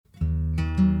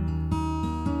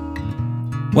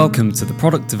Welcome to the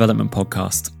Product Development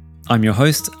Podcast. I'm your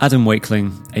host, Adam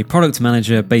Wakeling, a product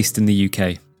manager based in the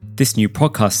UK. This new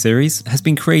podcast series has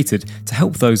been created to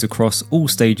help those across all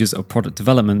stages of product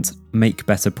development make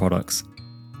better products.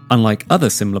 Unlike other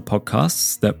similar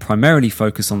podcasts that primarily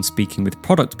focus on speaking with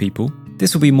product people,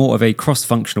 this will be more of a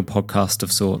cross-functional podcast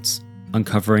of sorts,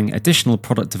 uncovering additional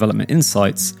product development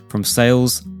insights from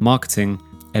sales, marketing,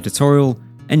 editorial,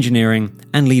 engineering,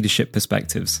 and leadership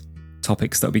perspectives.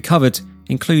 Topics that will be covered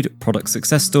include product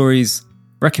success stories,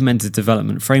 recommended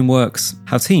development frameworks,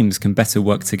 how teams can better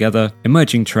work together,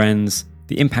 emerging trends,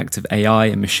 the impact of AI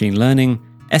and machine learning,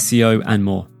 SEO, and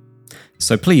more.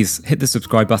 So please hit the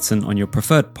subscribe button on your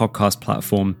preferred podcast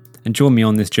platform and join me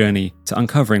on this journey to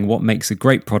uncovering what makes a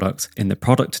great product in the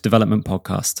Product Development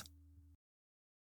Podcast.